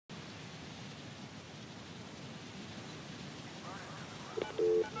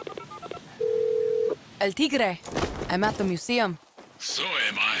El Tigre. I'm at the museum. So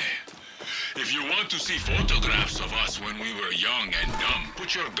am I. If you want to see photographs of us when we were young and dumb,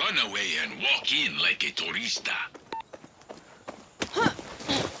 put your gun away and walk in like a turista.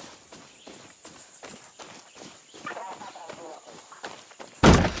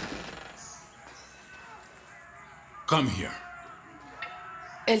 Come here.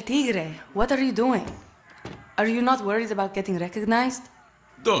 El Tigre, what are you doing? Are you not worried about getting recognized?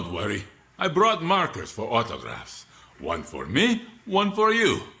 Don't worry. I brought markers for autographs. One for me, one for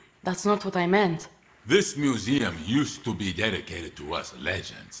you. That's not what I meant. This museum used to be dedicated to us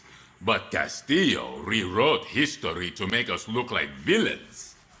legends, but Castillo rewrote history to make us look like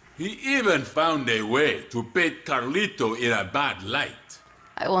villains. He even found a way to paint Carlito in a bad light.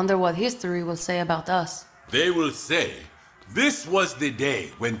 I wonder what history will say about us. They will say, this was the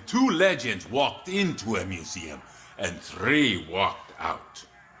day when 2 legends walked into a museum and 3 walked out.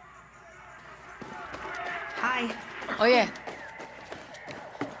 Hi. Oh yeah.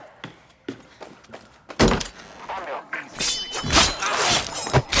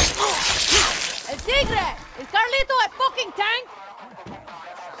 El Tigre! Is Carlito a fucking tank?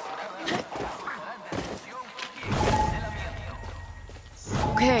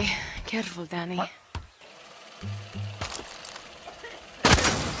 Okay, careful, Danny.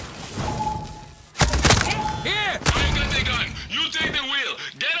 Here! I got the gun! You take the wheel!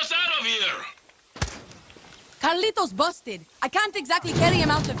 Get us out of here! Carlito's busted. I can't exactly carry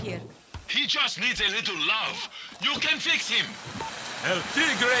him out of here. He just needs a little love. You can fix him. El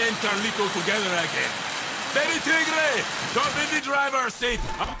Tigre and Carlito together again. Baby Tigre, jump in the driver's seat.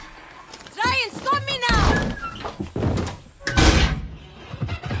 Try and stop me now!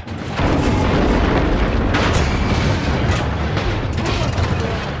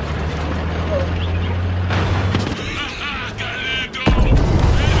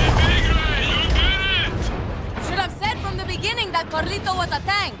 Carlito was a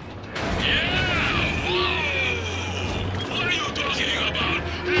tank! Yeah! Whoa! What are you talking about?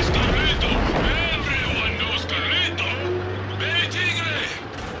 It's Carlito! Everyone knows Carlito! Baby Tigre!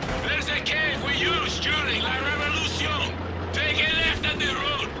 There's a cave we used during La Revolucion! Take a left at the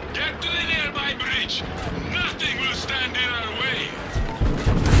road! Get to the nearby bridge! Nothing will stand in our way!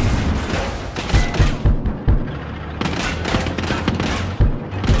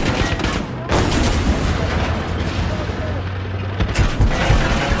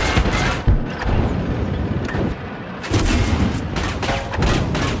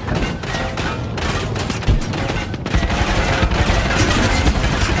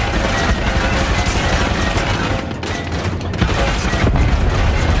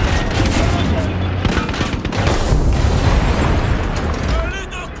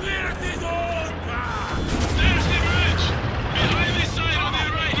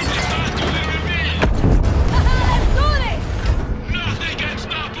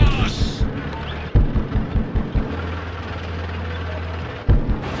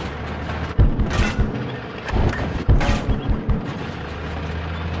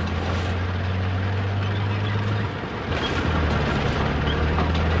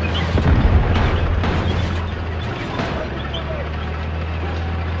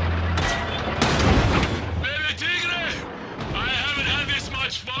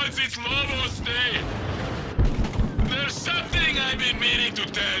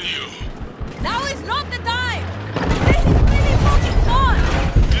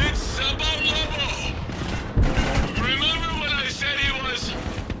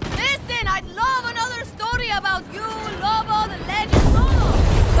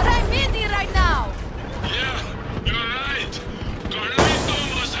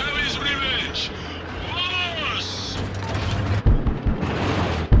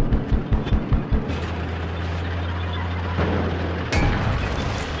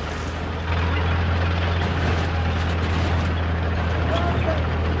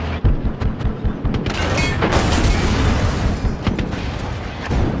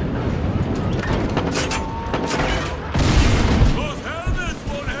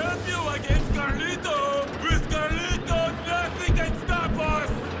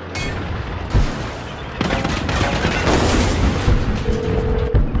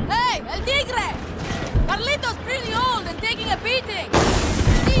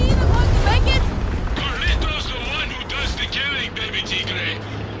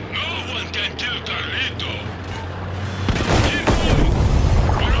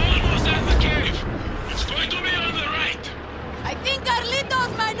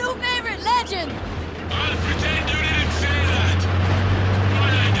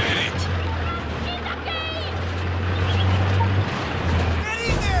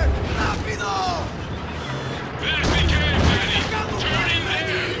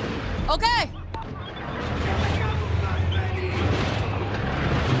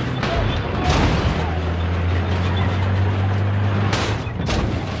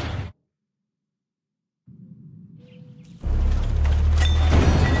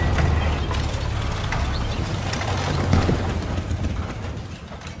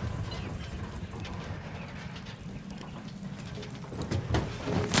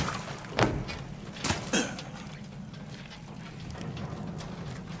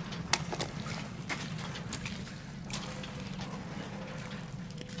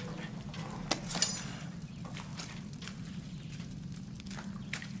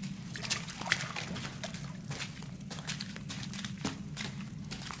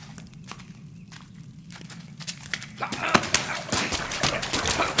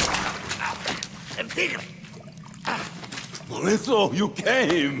 El tigre! Por eso you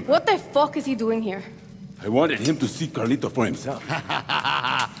came. What the fuck is he doing here? I wanted him to see Carlito for himself.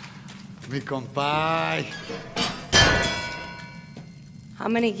 Mi compay. How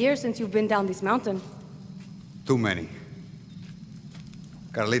many years since you've been down this mountain? Too many.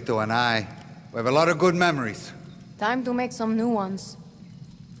 Carlito and I, we have a lot of good memories. Time to make some new ones.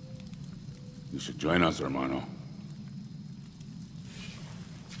 You should join us, hermano.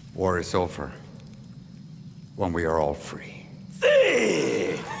 War is over. When we are all free.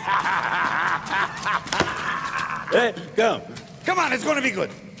 Hey, come. Come on, it's gonna be good.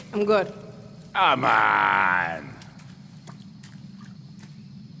 I'm good. Come on.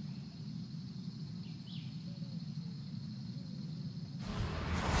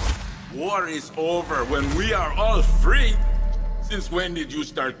 War is over when we are all free. Since when did you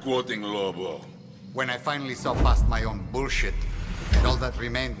start quoting Lobo? When I finally saw past my own bullshit, and all that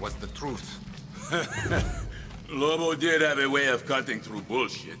remained was the truth. Lobo did have a way of cutting through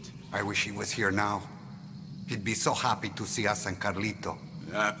bullshit. I wish he was here now. He'd be so happy to see us and Carlito.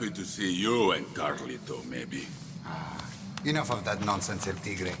 Happy to see you and Carlito, maybe. Enough of that nonsense, El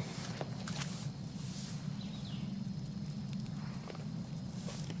Tigre.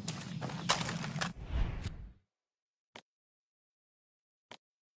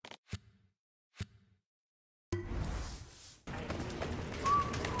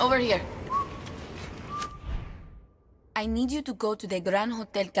 Over here. I need you to go to the Gran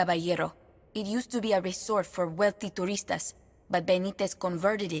Hotel Caballero. It used to be a resort for wealthy turistas, but Benitez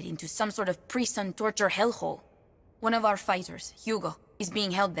converted it into some sort of prison torture hellhole. One of our fighters, Hugo, is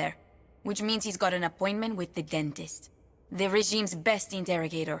being held there, which means he's got an appointment with the dentist. The regime's best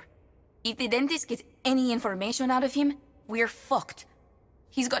interrogator. If the dentist gets any information out of him, we're fucked.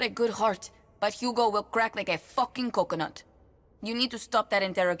 He's got a good heart, but Hugo will crack like a fucking coconut. You need to stop that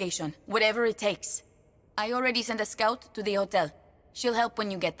interrogation, whatever it takes. I already sent a scout to the hotel. She'll help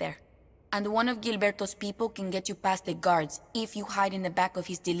when you get there. And one of Gilberto's people can get you past the guards if you hide in the back of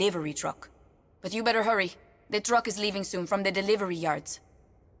his delivery truck. But you better hurry. The truck is leaving soon from the delivery yards.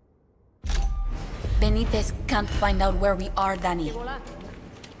 Benitez can't find out where we are, Dani.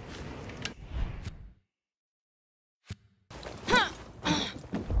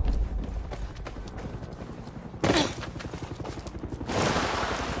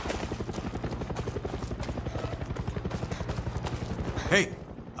 Hey,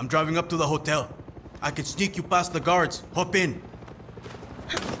 I'm driving up to the hotel. I can sneak you past the guards. Hop in.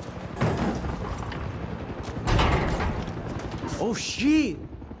 Oh shit!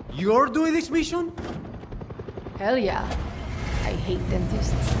 You're doing this mission? Hell yeah. I hate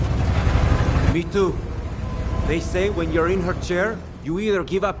dentists. Me too. They say when you're in her chair, you either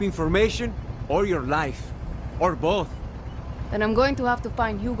give up information or your life. Or both. Then I'm going to have to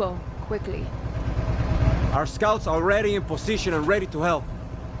find Hugo, quickly. Our scouts are already in position and ready to help.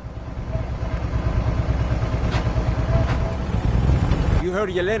 You heard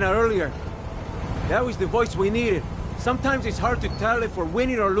Yelena earlier. That was the voice we needed. Sometimes it's hard to tell if we're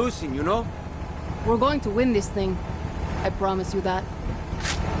winning or losing, you know? We're going to win this thing. I promise you that.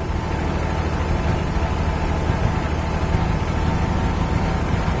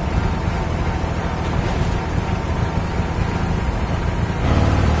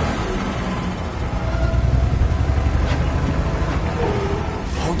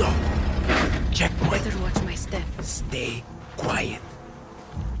 Hold on. Checkpoint. Better watch my step. Stay quiet.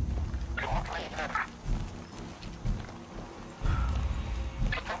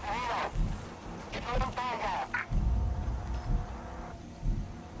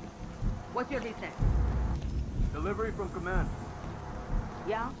 What's your business? Delivery from command.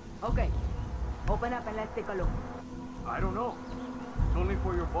 Yeah? Okay. Open up and let's take a look. I don't know. It's only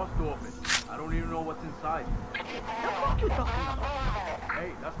for your boss to open. I don't even know what's inside. The fuck you talking about?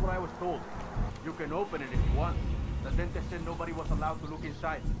 Hey, that's what I was told. You can open it if you want. The dentist said nobody was allowed to look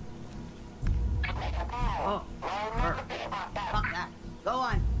inside. Oh, her. Fuck that. Go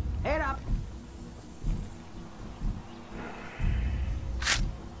on. Head up.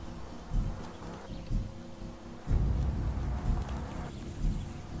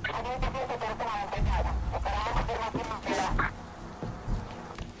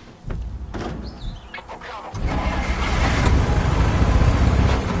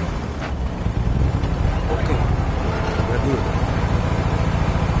 We're good.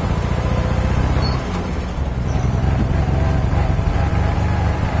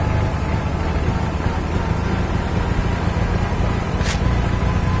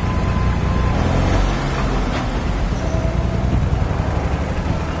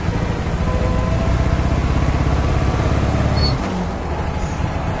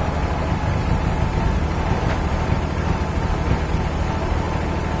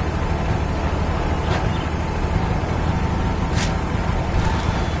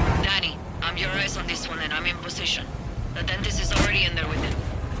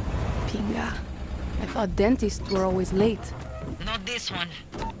 thought dentists were always late. Not this one.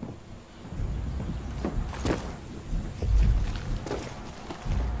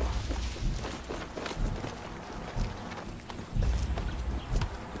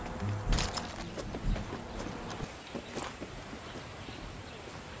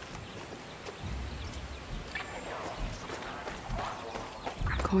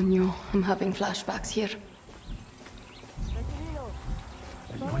 Coño, I'm having flashbacks here.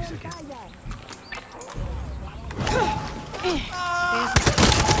 Noise again.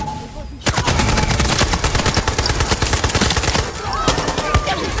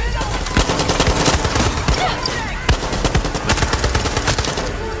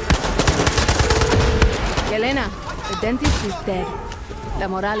 Yelena, the dentist is dead. La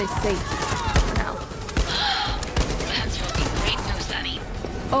Moral is safe. Now. That's fucking great news, Dani.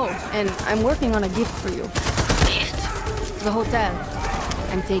 Oh, and I'm working on a gift for you. Gift? The hotel.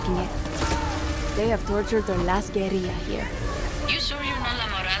 I'm taking it. They have tortured their last guerilla here. You sure you're not La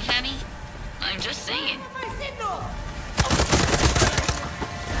Moral, Dani? I'm just saying.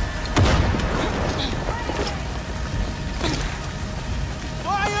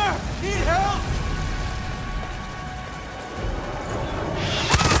 Fire! Need help!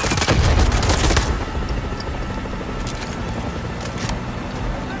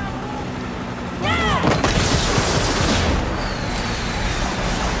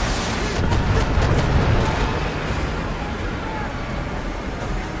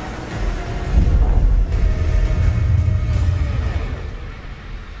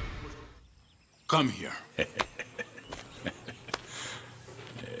 Come here.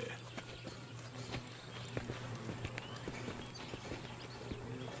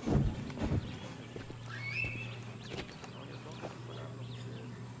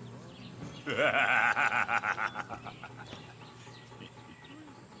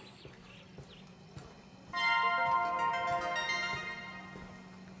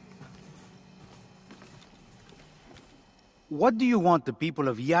 What do you want the people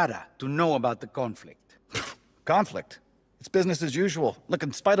of Yara to know about the conflict? Conflict? It's business as usual. Look,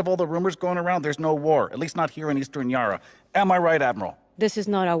 in spite of all the rumors going around, there's no war. At least not here in Eastern Yara. Am I right, Admiral? This is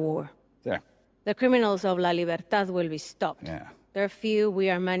not a war. There. The criminals of La Libertad will be stopped. Yeah. They're few, we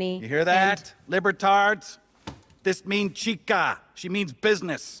are many. You hear that? Libertards? This means chica. She means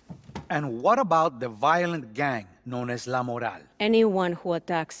business. And what about the violent gang known as La Moral? Anyone who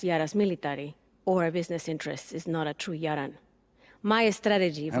attacks Yara's military or business interests is not a true Yaran. My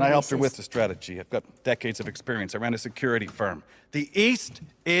strategy... And I helped her with the strategy. I've got decades of experience. I ran a security firm. The East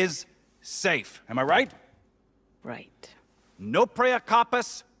is safe. Am I right? Right. No prea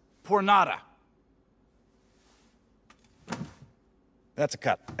capas por nada. That's a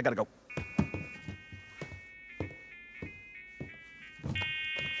cut. I gotta go.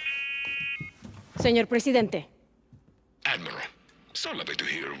 Señor Presidente. Admiral, so lovely to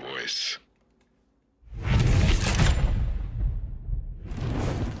hear your voice.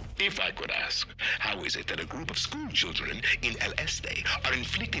 If I could ask, how is it that a group of school children in El Este are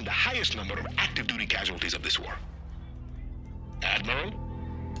inflicting the highest number of active duty casualties of this war? Admiral?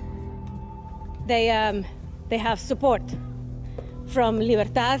 They have support from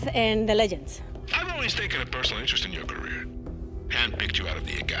Libertad and the Legends. I've always taken a personal interest in your career. Handpicked you out of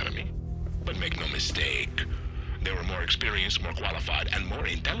the academy. But make no mistake, there were more experienced, more qualified, and more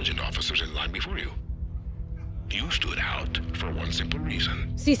intelligent officers in line before you. You stood out for one simple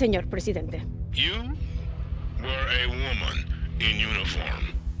reason. Sí, señor Presidente. You were a woman in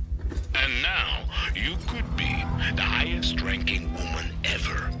uniform. And now, you could be the highest-ranking woman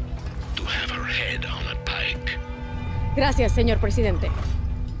ever to have her head on a pike. Gracias, señor Presidente.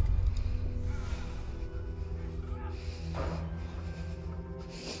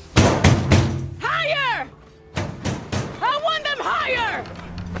 Higher! I want them higher!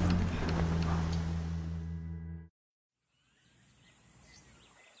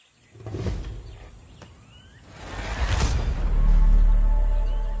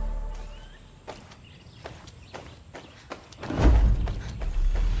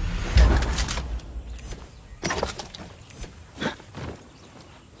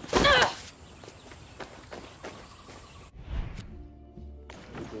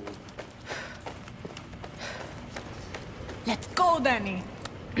 Let's go, Dani.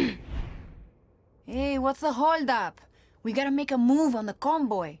 Hey, what's the holdup? We gotta make a move on the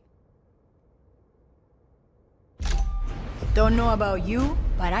convoy. Don't know about you,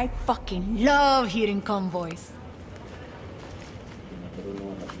 but I fucking love hitting convoys.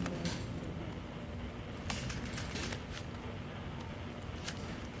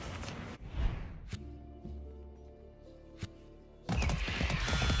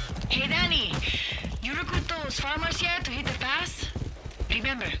 Hey, Dani. You recruit those farmers yet to hit the pass?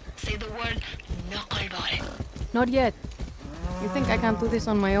 Remember, say the word knuckleball. Not yet. You think I can do this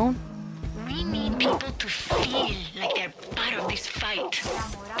on my own? We need people to feel like they're part of this fight.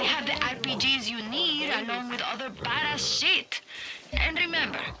 They have the RPGs you need along with other badass shit. And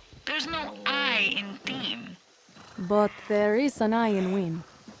remember, there's no I in team. But there is an I in win.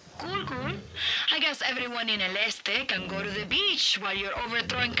 Cool, cool. I guess everyone in El Este can go to the beach while you're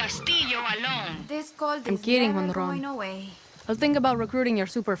overthrowing Castillo alone. This cold I'm is kidding, never Honron. going away. I'll think about recruiting your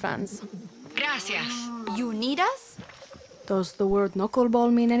superfans. Gracias. You need us? Does the word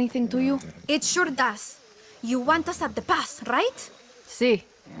knuckleball mean anything to you? It sure does. You want us at the pass, right? Si.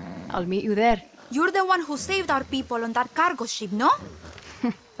 I'll meet you there. You're the one who saved our people on that cargo ship, no?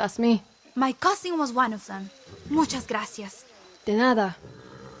 That's me. My cousin was one of them. Muchas gracias. De nada.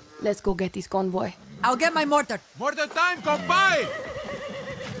 Let's go get this convoy. I'll get my mortar. Mortar time, compay!